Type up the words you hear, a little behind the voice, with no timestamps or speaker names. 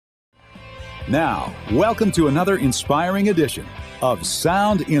Now, welcome to another inspiring edition of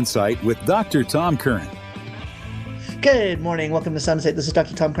Sound Insight with Dr. Tom Curran. Good morning. Welcome to Sound Insight. This is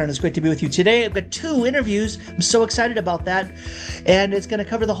Dr. Tom Curran. It's great to be with you today. I've got 2 interviews. I'm so excited about that. And it's going to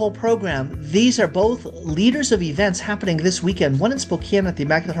cover the whole program. These are both leaders of events happening this weekend. One in Spokane at the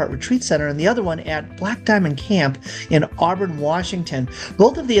Immaculate Heart Retreat Center and the other one at Black Diamond Camp in Auburn, Washington.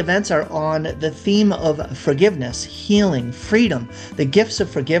 Both of the events are on the theme of forgiveness, healing, freedom, the gifts of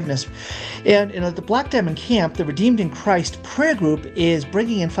forgiveness. And at the Black Diamond Camp, the Redeemed in Christ prayer group is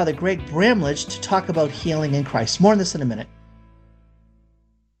bringing in Father Greg Bramlage to talk about healing in Christ. More on this in a minute.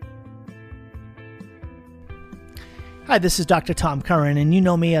 Hi, this is Dr. Tom Curran, and you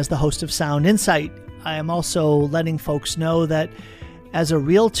know me as the host of Sound Insight. I am also letting folks know that as a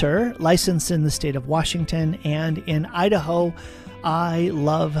realtor licensed in the state of Washington and in Idaho, I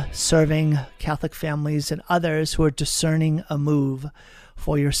love serving Catholic families and others who are discerning a move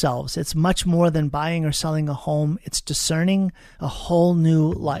for yourselves. It's much more than buying or selling a home. It's discerning a whole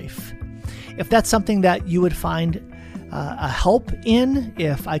new life. If that's something that you would find a help in,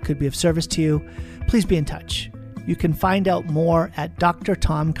 if I could be of service to you, please be in touch. You can find out more at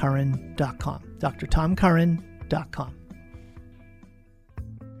drtomcurran.com. drtomcurran.com.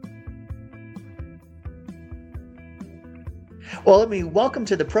 Well, let me welcome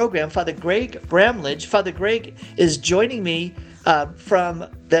to the program Father Greg Bramlage. Father Greg is joining me from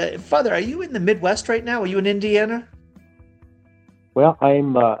the... Father, are you in the Midwest right now? Are you in Indiana? Well,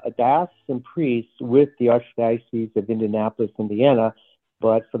 I'm a diocesan priest with the Archdiocese of Indianapolis, Indiana,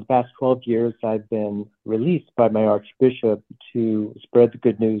 but for the past 12 years, I've been released by my Archbishop to spread the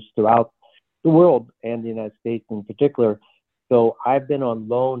good news throughout the world and the United States in particular. So I've been on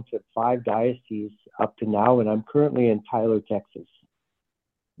loan to 5 dioceses up to now, and I'm currently in Tyler, Texas.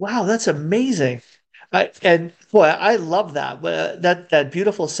 Wow, that's amazing. And boy, I love that. That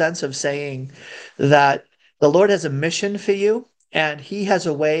beautiful sense of saying that the Lord has a mission for you, and he has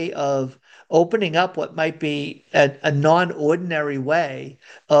a way of opening up what might be a non-ordinary way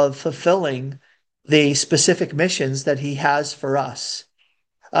of fulfilling the specific missions that he has for us.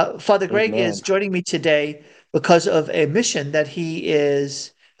 Father Greg Amen. is joining me today because of a mission that he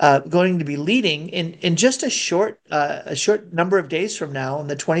is going to be leading in just a short number of days from now, on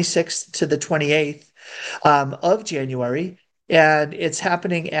the 26th to the 28th of January. And it's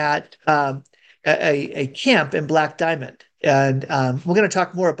happening at a camp in Black Diamond. And we're going to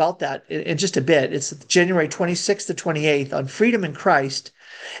talk more about that in just a bit. It's January 26th to 28th on Freedom in Christ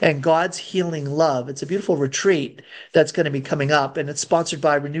and God's Healing Love. It's a beautiful retreat that's going to be coming up, and it's sponsored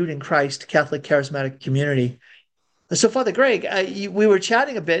by Renewed in Christ Catholic Charismatic Community. So, Father Greg, we were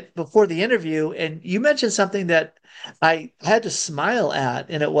chatting a bit before the interview, and you mentioned something that I had to smile at,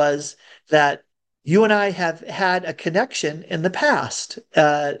 and it was that you and I have had a connection in the past,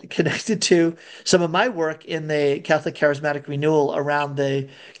 connected to some of my work in the Catholic Charismatic Renewal around the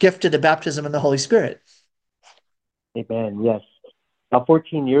gift of the baptism in the Holy Spirit. Amen, yes. About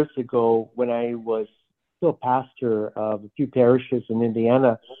 14 years ago, when I was still pastor of a few parishes in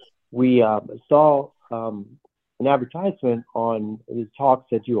Indiana, we saw an advertisement on the talks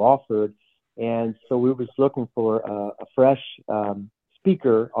that you offered, and so we was looking for a fresh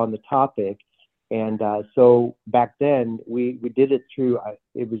speaker on the topic. And so back then, we did it through,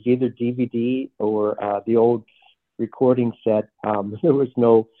 it was either DVD or the old recording set. There was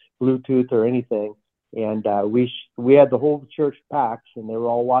no Bluetooth or anything. And we had the whole church packed, and they were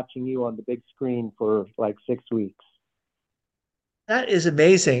all watching you on the big screen for like 6 weeks. That is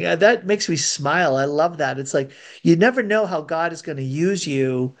amazing. That makes me smile. I love that. It's like you never know how God is going to use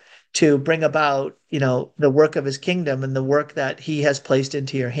you to bring about, the work of his kingdom and the work that he has placed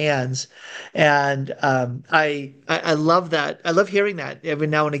into your hands. And I love that. I love hearing that. Every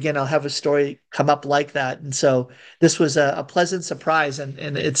now and again, I'll have a story come up like that. And so this was a pleasant surprise, and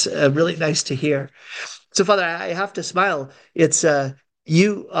it's really nice to hear. So, Father, I have to smile. It's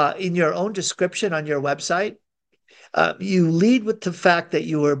you in your own description on your website, you lead with the fact that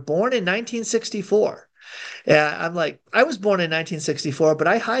you were born in 1964. Yeah, I'm like, I was born in 1964, but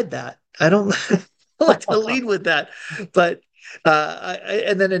I hide that. I don't like to lead with that. But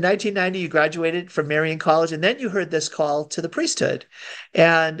and then in 1990, you graduated from Marian College, and then you heard this call to the priesthood.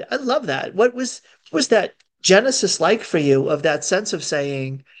 And I love that. What was that genesis like for you, of that sense of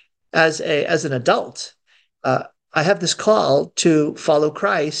saying, as an adult, I have this call to follow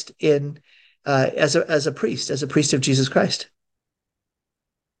Christ in as a priest of Jesus Christ?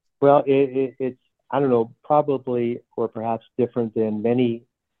 Well, it's, I don't know, probably or perhaps different than many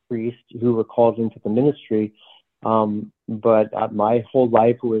priests who were called into the ministry. But my whole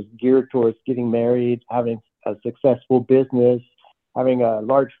life was geared towards getting married, having a successful business, having a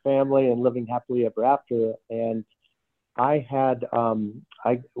large family and living happily ever after. And I had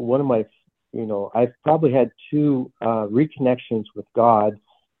one of my, I've probably had two reconnections with God,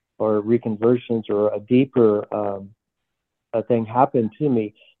 or reconversions, or a deeper a thing happen to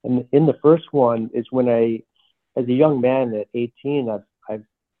me. And in the first one is when as a young man at 18, I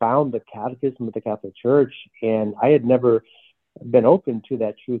found the Catechism of the Catholic Church, and I had never been open to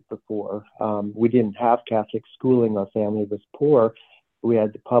that truth before. We didn't have Catholic schooling. Our family was poor. We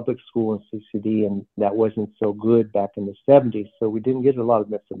had the public school in CCD, and that wasn't so good back in the 70s, so we didn't get a lot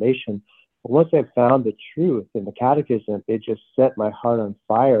of information. But once I found the truth in the Catechism, it just set my heart on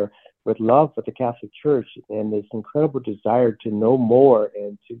fire with love for the Catholic Church and this incredible desire to know more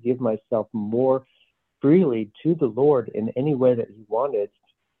and to give myself more freely to the Lord in any way that He wanted.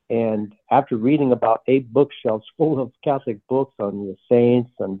 And after reading about 8 bookshelves full of Catholic books on the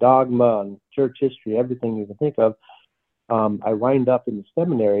saints, on dogma, on church history, everything you can think of, I wind up in the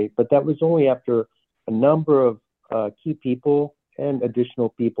seminary. But that was only after a number of key people and additional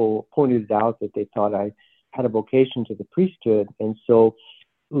people pointed out that they thought I had a vocation to the priesthood. And so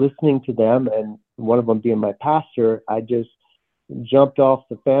listening to them, and one of them being my pastor, I just jumped off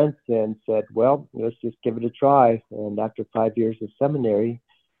the fence and said, well, let's just give it a try. And after 5 years of seminary,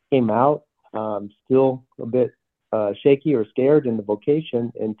 came out, still a bit shaky or scared in the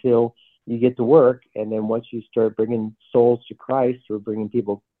vocation until you get to work. And then once you start bringing souls to Christ, or bringing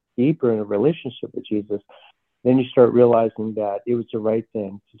people deeper in a relationship with Jesus, then you start realizing that it was the right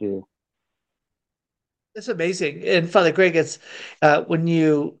thing to do. It's amazing. And Father Greg, it's when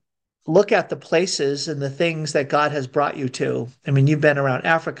you look at the places and the things that God has brought you to. I mean, you've been around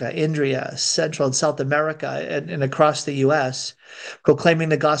Africa, India, Central and South America, and across the U.S., proclaiming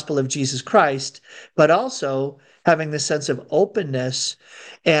the gospel of Jesus Christ, but also having this sense of openness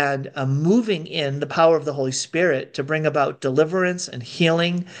and moving in the power of the Holy Spirit to bring about deliverance and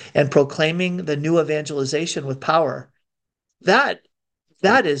healing and proclaiming the new evangelization with power. That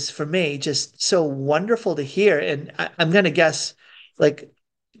that is for me just so wonderful to hear. And I'm going to guess, like,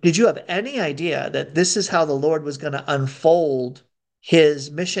 did you have any idea that this is how the Lord was going to unfold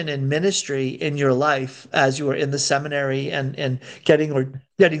his mission and ministry in your life as you were in the seminary and getting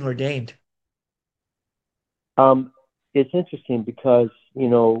ordained? Um, it's interesting because, we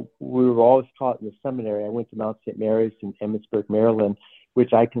were always taught in the seminary. I went to Mount St. Mary's in Emmitsburg, Maryland,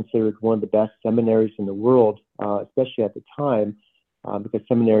 which I considered one of the best seminaries in the world, especially at the time, because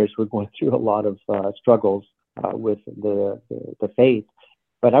seminaries were going through a lot of struggles with the faith.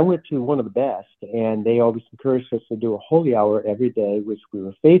 But I went to one of the best, and they always encouraged us to do a holy hour every day, which we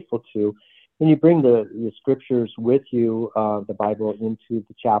were faithful to. And you bring the scriptures with you, the Bible, into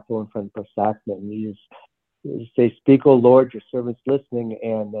the chapel in front of the sacrament, and you say, "Speak, O Lord, your servant's listening,"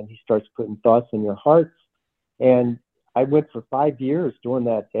 and then he starts putting thoughts in your hearts. And I went for 5 years doing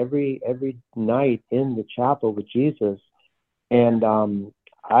that every night in the chapel with Jesus. And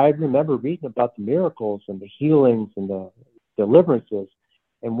I remember reading about the miracles and the healings and the deliverances.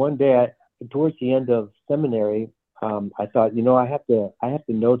 And one day, towards the end of seminary, I thought, I have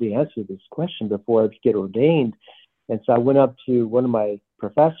to know the answer to this question before I get ordained. And so I went up to one of my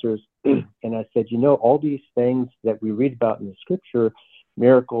professors and I said, all these things that we read about in the scripture,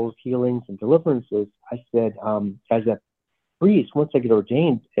 miracles, healings, and deliverances, I said, as a priest, once I get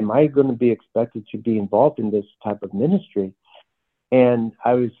ordained, am I going to be expected to be involved in this type of ministry? And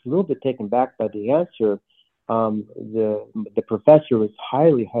I was a little bit taken back by the answer. The professor was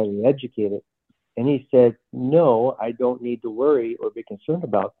highly, highly educated. And he said, no, I don't need to worry or be concerned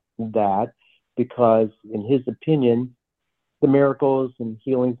about that, because in his opinion, the miracles and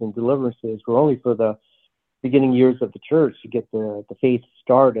healings and deliverances were only for the beginning years of the church to get the faith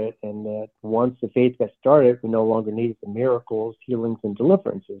started. And that once the faith got started, we no longer needed the miracles, healings, and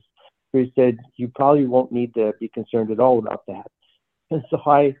deliverances. So he said, you probably won't need to be concerned at all about that. And so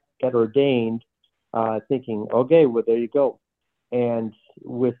I got ordained thinking, okay, well, there you go. And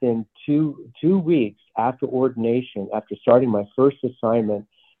within two weeks after ordination, after starting my first assignment,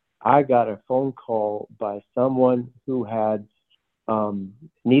 I got a phone call by someone who had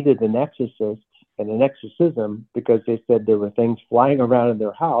needed an exorcist and an exorcism, because they said there were things flying around in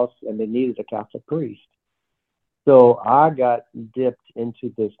their house and they needed a Catholic priest. So I got dipped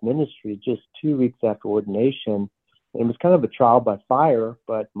into this ministry just 2 weeks after ordination. It was kind of a trial by fire,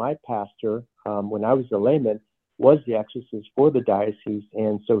 but my pastor, when I was a layman, was the exorcist for the diocese.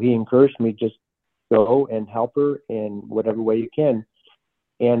 And so he encouraged me, just go and help her in whatever way you can.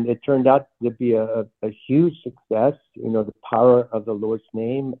 And it turned out to be a huge success, the power of the Lord's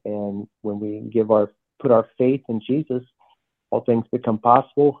name. And when we put our faith in Jesus, all things become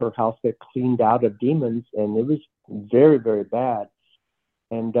possible. Her house got cleaned out of demons, and it was very, very bad.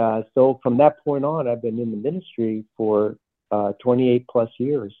 And so from that point on, I've been in the ministry for 28 plus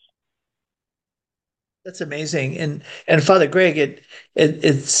years. That's amazing. And Father Greg,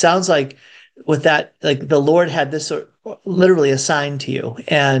 it sounds like with that, like the Lord had this literally assigned to you,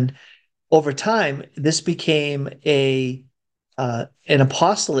 and over time, this became a an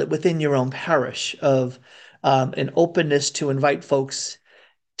apostolate within your own parish of an openness to invite folks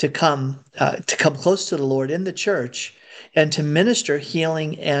to come close to the Lord in the church and to minister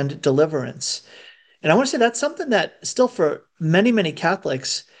healing and deliverance. And I want to say that's something that still for many, many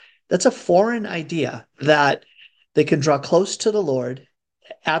Catholics, that's a foreign idea that they can draw close to the Lord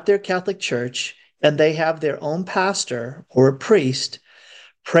at their Catholic church and they have their own pastor or a priest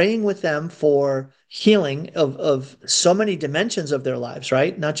praying with them for healing of so many dimensions of their lives,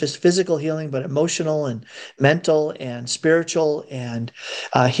 right? Not just physical healing, but emotional and mental and spiritual and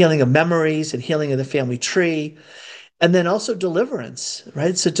healing of memories and healing of the family tree. And then also deliverance,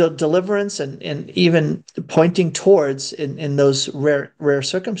 right? So deliverance and even pointing towards in those rare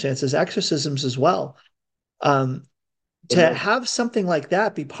circumstances, exorcisms as well. Um, to Amen. have something like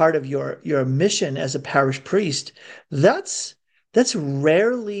that be part of your mission as a parish priest, that's that's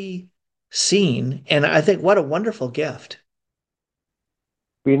rarely seen, and I think what a wonderful gift.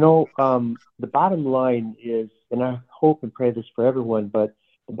 The bottom line is, and I hope and pray this for everyone, but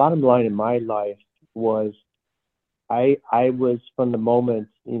the bottom line in my life was I was from the moment,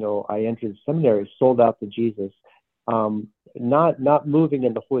 I entered the seminary, sold out to Jesus. Not moving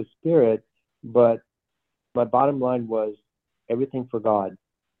in the Holy Spirit, but my bottom line was everything for God.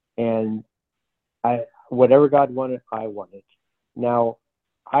 And whatever God wanted, I wanted. Now,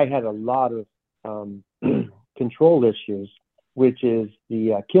 I had a lot of control issues, which is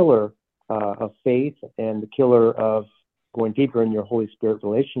the killer of faith and the killer of going deeper in your Holy Spirit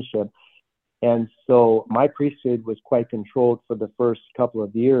relationship. And so my priesthood was quite controlled for the first couple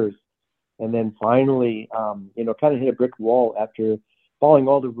of years. And then finally, kind of hit a brick wall after following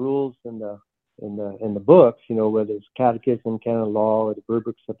all the rules in the books, whether it's catechism, canon law, or the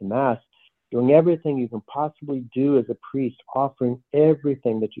rubrics of the Mass, doing everything you can possibly do as a priest, offering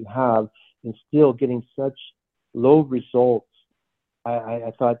everything that you have, and still getting such low results.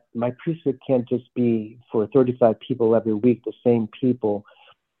 I thought my priesthood can't just be for 35 people every week, the same people.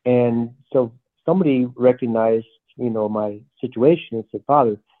 And so somebody recognized, my situation and said,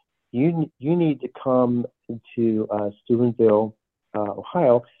 Father, you need to come to Steubenville,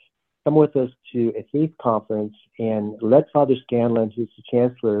 Ohio, come with us to a faith conference and let Father Scanlon, who's the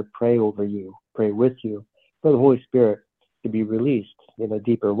chancellor, pray over you, pray with you for the Holy Spirit to be released in a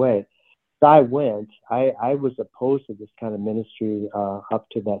deeper way. So I went. I was opposed to this kind of ministry up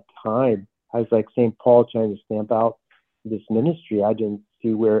to that time. I was like St. Paul trying to stamp out this ministry. I didn't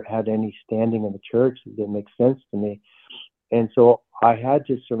see where it had any standing in the church. It didn't make sense to me. And so I had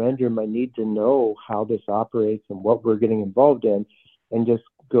to surrender my need to know how this operates and what we're getting involved in, and just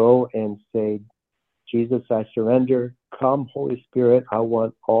go and say, Jesus, I surrender. Come, Holy Spirit, I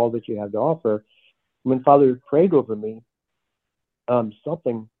want all that you have to offer. When Father prayed over me,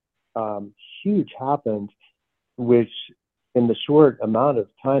 something huge happened, which in the short amount of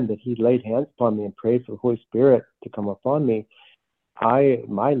time that he laid hands upon me and prayed for the Holy Spirit to come upon me,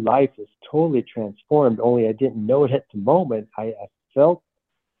 my life was totally transformed, only I didn't know it at the moment. I felt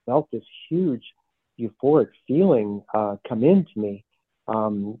this huge euphoric feeling come into me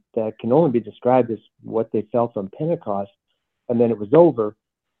that can only be described as what they felt on Pentecost. And then it was over.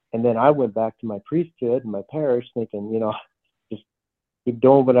 And then I went back to my priesthood and my parish thinking, just keep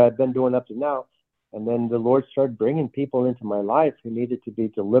doing what I've been doing up to now. And then the Lord started bringing people into my life who needed to be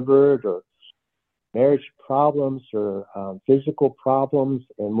delivered, or marriage problems, or physical problems.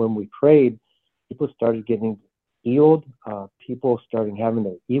 And when we prayed, people started getting healed. People started having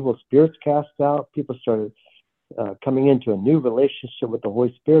their evil spirits cast out. People started coming into a new relationship with the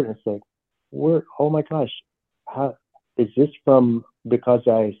Holy Spirit, and say, oh my gosh, how is this from because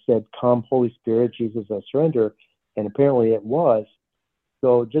I said, come, Holy Spirit, Jesus, I surrender? And apparently it was.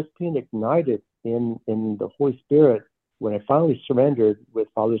 So just being ignited in the Holy Spirit, when I finally surrendered with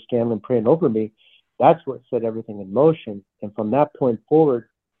Father Scanlon praying over me, that's what set everything in motion. And from that point forward,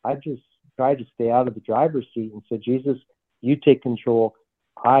 I just tried to stay out of the driver's seat and said, Jesus, you take control.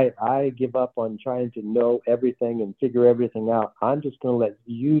 I give up on trying to know everything and figure everything out. I'm just going to let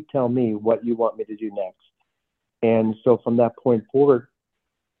you tell me what you want me to do next. And so from that point forward,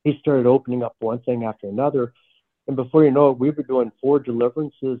 he started opening up one thing after another. And before you know it, we were doing 4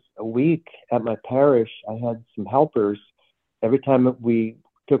 deliverances a week at my parish. I had some helpers. Every time we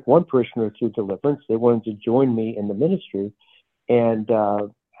took one parishioner through deliverance, they wanted to join me in the ministry. And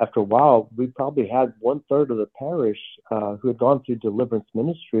after a while, we probably had 1/3 of the parish who had gone through deliverance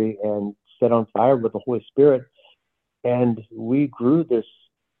ministry and set on fire with the Holy Spirit. And we grew this,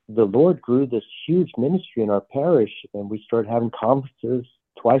 the Lord grew this huge ministry in our parish, and we started having conferences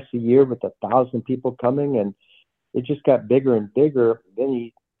twice a year with 1,000 people coming, and it just got bigger and bigger. Then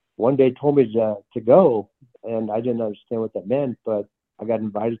he one day told me to go, and I didn't understand what that meant, but I got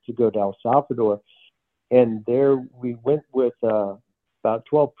invited to go to El Salvador. And there we went with about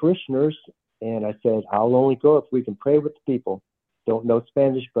 12 parishioners, and I said, I'll only go if we can pray with the people. Don't know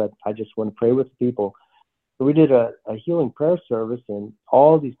Spanish, but I just want to pray with the people. So we did a healing prayer service, and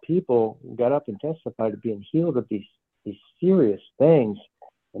all these people got up and testified to being healed of these serious things.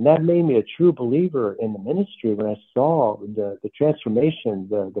 And that made me a true believer in the ministry when I saw the transformation,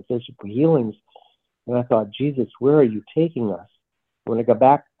 the physical healings. And I thought, Jesus, where are you taking us? When I got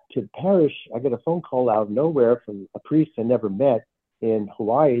back to the parish, I got a phone call out of nowhere from a priest I never met in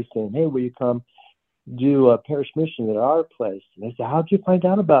Hawaii saying, hey, will you come do a parish mission at our place? And I said, how'd you find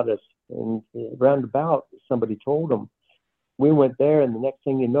out about us? And roundabout, somebody told them. We went there, and the next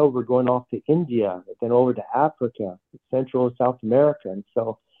thing you know, we're going off to India, then over to Africa, Central and South America. And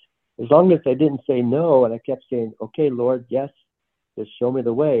so as long as I didn't say no, and I kept saying, okay, Lord, yes, just show me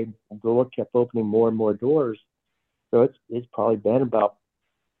the way, the Lord kept opening more and more doors. So it's probably been about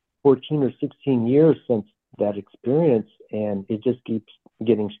 14 or 16 years since that experience, and it just keeps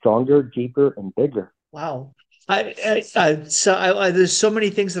getting stronger, deeper, and bigger. Wow. There's so many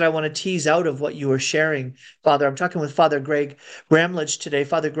things that I want to tease out of what you were sharing, Father. I'm talking with Father Greg Bramlage today.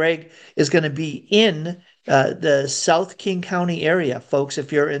 Father Greg is going to be in the South King County area, folks.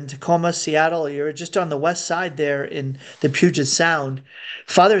 If you're in Tacoma, Seattle, or you're just on the west side there in the Puget Sound,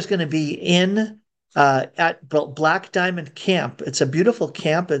 Father is going to be in at Black Diamond Camp. It's a beautiful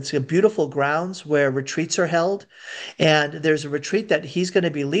camp. It's a beautiful grounds where retreats are held. And there's a retreat that he's going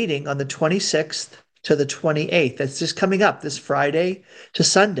to be leading on the 26th to the 28th. That's just coming up this Friday to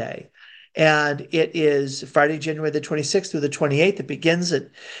Sunday. And it is Friday, January the 26th through the 28th. It begins at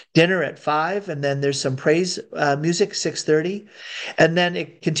dinner at 5, and then there's some praise music, 6:30. And then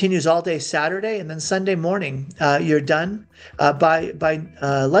it continues all day Saturday, and then Sunday morning, you're done by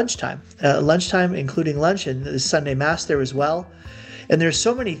lunchtime. Lunchtime, including lunch, and the Sunday Mass there as well. And there's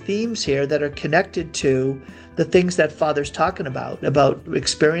so many themes here that are connected to the things that Father's talking about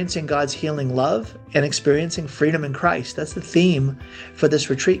experiencing God's healing love and experiencing freedom in Christ. That's the theme for this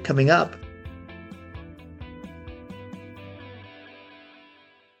retreat coming up.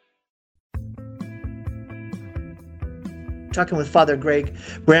 Talking with Father Greg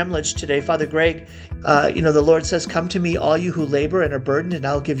Bramlage today. Father Greg, the Lord says, come to me, all you who labor and are burdened, and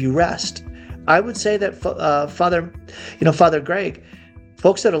I'll give you rest. I would say that, Father Greg,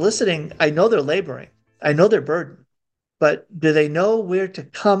 folks that are listening, I know they're laboring. I know they're burdened, but do they know where to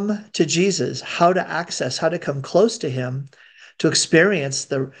come to Jesus, how to access, how to come close to him to experience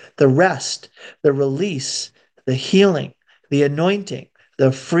the rest, the release, the healing, the anointing,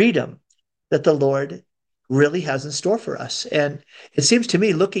 the freedom that the Lord really has in store for us? And it seems to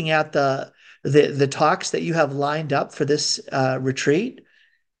me, looking at the talks that you have lined up for this retreat,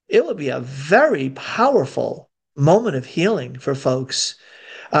 it will be a very powerful moment of healing for folks.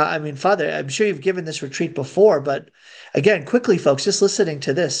 Father, I'm sure you've given this retreat before, but again, quickly, folks, just listening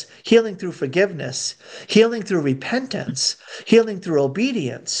to this, healing through forgiveness, healing through repentance, healing through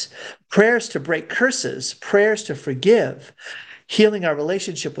obedience, prayers to break curses, prayers to forgive, healing our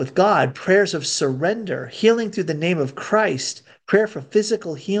relationship with God, prayers of surrender, healing through the name of Christ, prayer for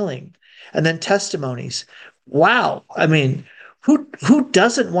physical healing, and then testimonies. Wow. Who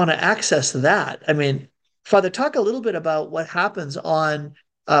doesn't want to access that? Father, talk a little bit about what happens on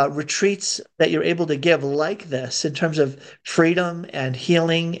retreats that you're able to give like this in terms of freedom and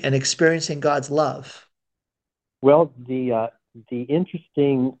healing and experiencing God's love. Well, the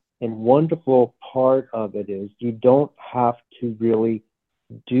interesting and wonderful part of it is you don't have to really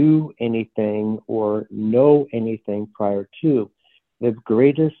do anything or know anything prior to. The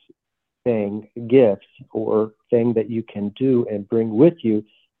greatest gift or thing that you can do and bring with you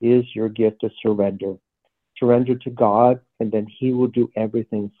is your gift of surrender. Surrender to God, and then he will do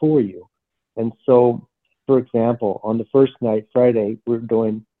everything for you. And so, for example, on the first night, Friday, we're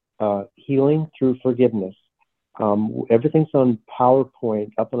doing healing through forgiveness. Everything's on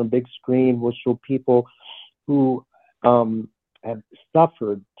PowerPoint, up on a big screen. We'll show people who have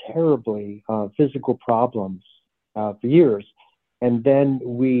suffered terribly physical problems for years. And then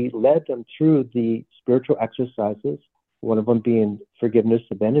we led them through the spiritual exercises, one of them being forgiveness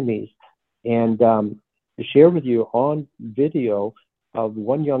of enemies. And to share with you on video of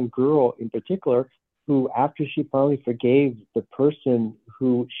one young girl in particular who, after she finally forgave the person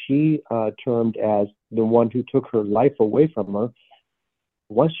who she termed as the one who took her life away from her,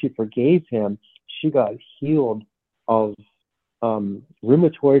 once she forgave him, she got healed of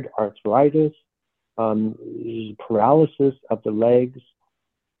rheumatoid arthritis, paralysis of the legs,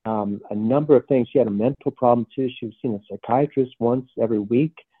 a number of things. She had a mental problem too. She was seeing a psychiatrist once every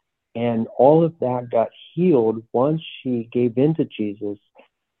week. And all of that got healed once she gave in to Jesus,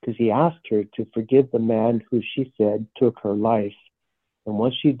 because he asked her to forgive the man who she said took her life. And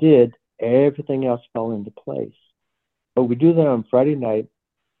once she did, everything else fell into place. But we do that on Friday night.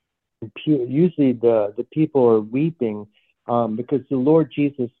 Usually the people are weeping because the Lord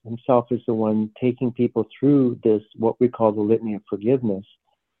Jesus himself is the one taking people through this, what we call the litany of forgiveness.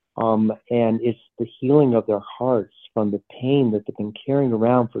 And it's the healing of their hearts from the pain that they've been carrying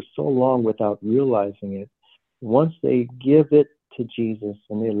around for so long without realizing it. Once they give it to Jesus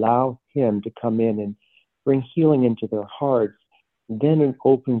and they allow him to come in and bring healing into their hearts, then it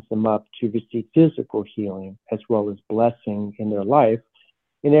opens them up to receive physical healing as well as blessing in their life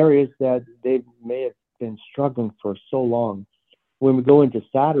in areas that they may have been struggling for so long. When we go into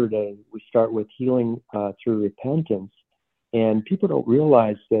Saturday, we start with healing through repentance. And people don't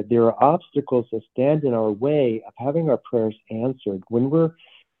realize that there are obstacles that stand in our way of having our prayers answered. When we're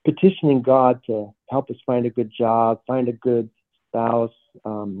petitioning God to help us find a good job, find a good spouse,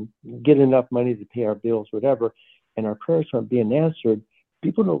 get enough money to pay our bills, whatever, and our prayers aren't being answered,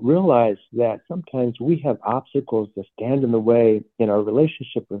 people don't realize that sometimes we have obstacles that stand in the way in our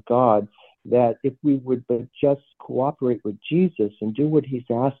relationship with God, that if we would but just cooperate with Jesus and do what he's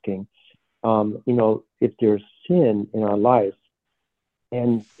asking, if there's sin in our life,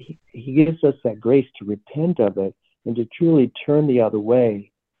 and he gives us that grace to repent of it and to truly turn the other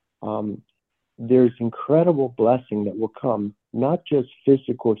way, there's incredible blessing that will come, not just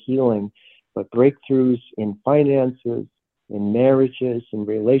physical healing, but breakthroughs in finances, in marriages, in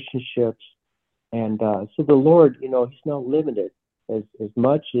relationships. And so the Lord, he's not limited. As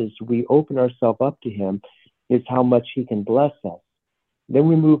much as we open ourselves up to him, is how much he can bless us. Then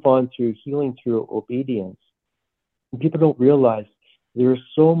we move on to healing through obedience. And people don't realize there's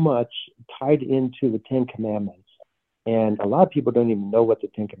so much tied into the Ten Commandments. And a lot of people don't even know what the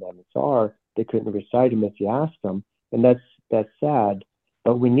Ten Commandments are. They couldn't recite them if you asked them. And that's sad.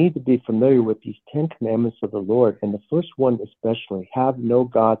 But we need to be familiar with these 10 commandments of the Lord. And the first one especially, have no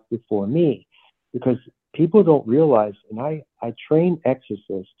gods before me. Because people don't realize, and I train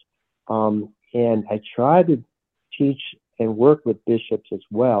exorcists, and I try to teach and work with bishops as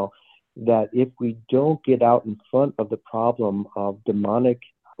well, that if we don't get out in front of the problem of demonic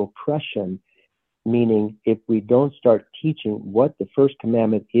oppression, meaning if we don't start teaching what the first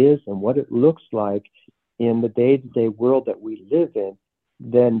commandment is and what it looks like in the day-to-day world that we live in,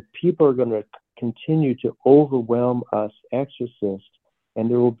 then people are going to continue to overwhelm us exorcists, and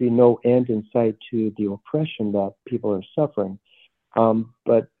there will be no end in sight to the oppression that people are suffering.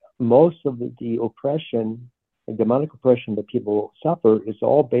 But most of the oppression, the demonic oppression that people suffer, is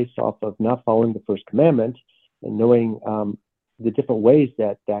all based off of not following the first commandment and knowing the different ways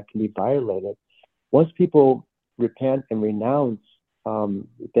that can be violated. Once people repent and renounce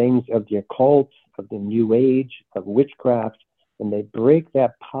things of the occult, of the New Age, of witchcraft, and they break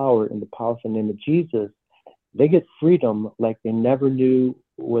that power in the powerful name of Jesus, they get freedom like they never knew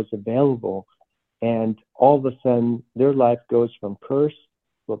was available. And all of a sudden, their life goes from curse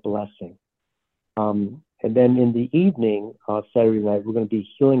to a blessing. And then in the evening, Saturday night, we're going to be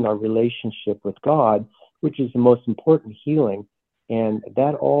healing our relationship with God, which is the most important healing. And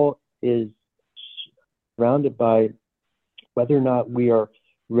that all is surrounded by whether or not we are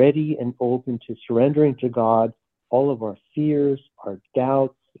ready and open to surrendering to God all of our fears, our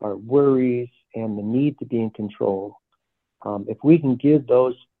doubts, our worries, and the need to be in control. If we can give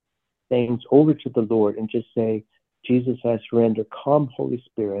those things over to the Lord and just say, Jesus, I surrender, come Holy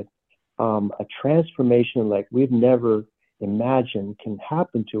Spirit, a transformation like we've never imagined can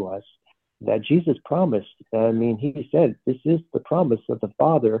happen to us, that Jesus promised. I mean, he said, this is the promise of the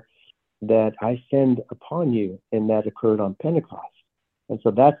Father that I send upon you, and that occurred on Pentecost. And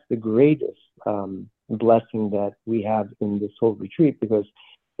so that's the greatest blessing that we have in this whole retreat, because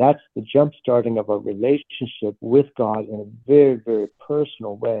that's the jump starting of our relationship with God in a very, very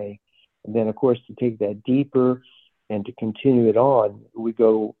personal way. And then, of course, to take that deeper and to continue it on, we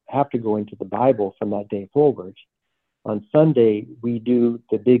have to go into the Bible from that day forward. On Sunday, we do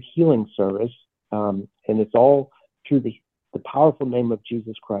the big healing service, and it's all through the powerful name of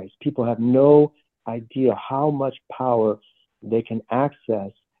Jesus Christ. People have no idea how much power they can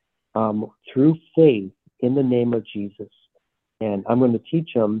access through faith in the name of Jesus. And I'm going to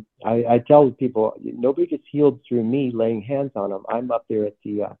teach them. I tell people, nobody gets healed through me laying hands on them. I'm up there at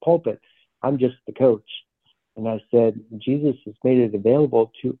the pulpit. I'm just the coach. And I said, Jesus has made it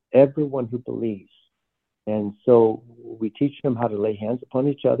available to everyone who believes. And so we teach them how to lay hands upon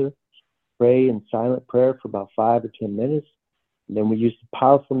each other, pray in silent prayer for about 5 or 10 minutes. And then we use the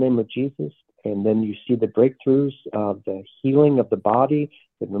powerful name of Jesus. And then you see the breakthroughs of the healing of the body,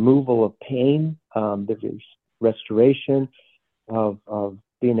 the removal of pain, the restoration of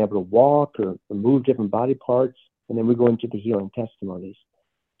being able to walk or move different body parts. And then we go into the healing testimonies.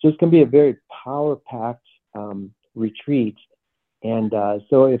 So it's going to be a very power-packed retreat. And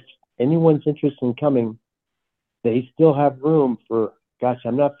so if anyone's interested in coming, they still have room for,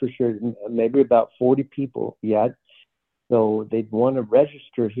 I'm not for sure, maybe about 40 people yet. So they'd want to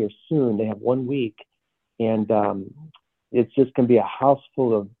register here soon. They have 1 week. And it's just going to be a house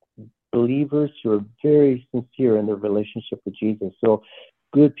full of believers who are very sincere in their relationship with Jesus. So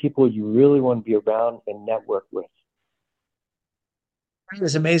good people you really want to be around and network with. It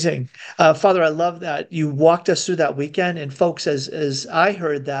was amazing. Father, I love that you walked us through that weekend. And folks, as I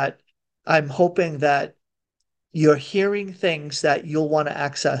heard that, I'm hoping that you're hearing things that you'll want to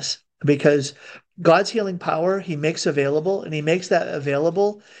access, because God's healing power, he makes available, and he makes that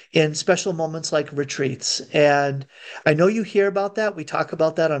available in special moments like retreats. And I know you hear about that. We talk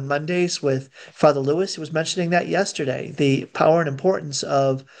about that on Mondays with Father Lewis. He was mentioning that yesterday, the power and importance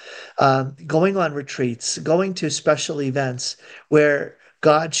of going on retreats, going to special events where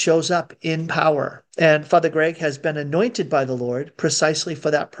God shows up in power. And Father Greg has been anointed by the Lord precisely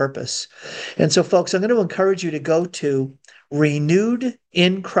for that purpose. And so, folks, I'm going to encourage you to go to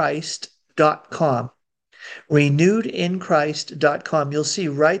renewedinchrist.com. Renewedinchrist.com. You'll see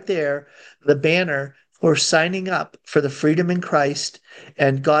right there the banner for signing up for the Freedom in Christ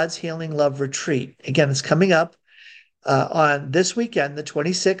and God's Healing Love Retreat. Again, it's coming up on this weekend, the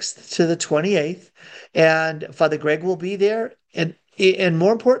 26th to the 28th. And Father Greg will be there. And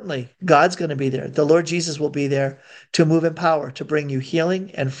more importantly, God's going to be there. The Lord Jesus will be there to move in power, to bring you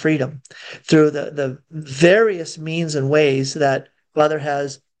healing and freedom through the various means and ways that Father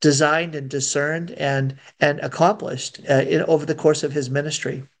has designed and discerned and accomplished over the course of his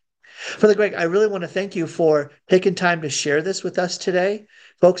ministry. Father Greg, I really want to thank you for taking time to share this with us today.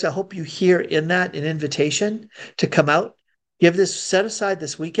 Folks, I hope you hear in that an invitation to come out, set aside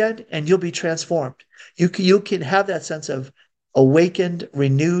this weekend, and you'll be transformed. You can have that sense of awakened,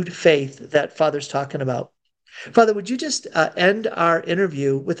 renewed faith that Father's talking about. Father, would you just end our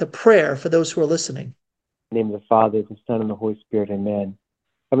interview with a prayer for those who are listening? In the name of the Father, the Son, and the Holy Spirit, amen.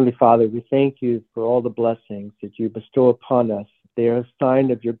 Heavenly Father, we thank you for all the blessings that you bestow upon us. They are a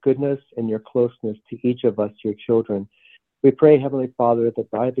sign of your goodness and your closeness to each of us, your children. We pray, Heavenly Father, that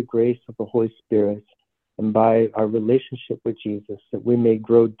by the grace of the Holy Spirit and by our relationship with Jesus, that we may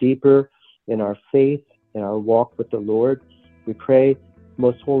grow deeper in our faith and our walk with the Lord. We pray,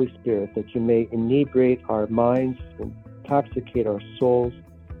 most Holy Spirit, that you may inebriate our minds, intoxicate our souls,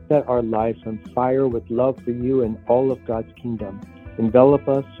 set our lives on fire with love for you and all of God's kingdom. Envelop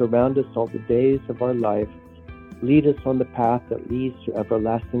us, surround us all the days of our life. Lead us on the path that leads to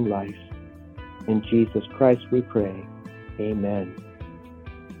everlasting life. In Jesus Christ we pray. Amen.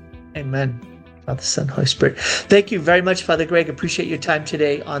 Amen. Father, Son, Holy Spirit. Thank you very much, Father Greg. Appreciate your time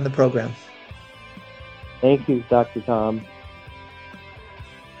today on the program. Thank you, Dr. Tom.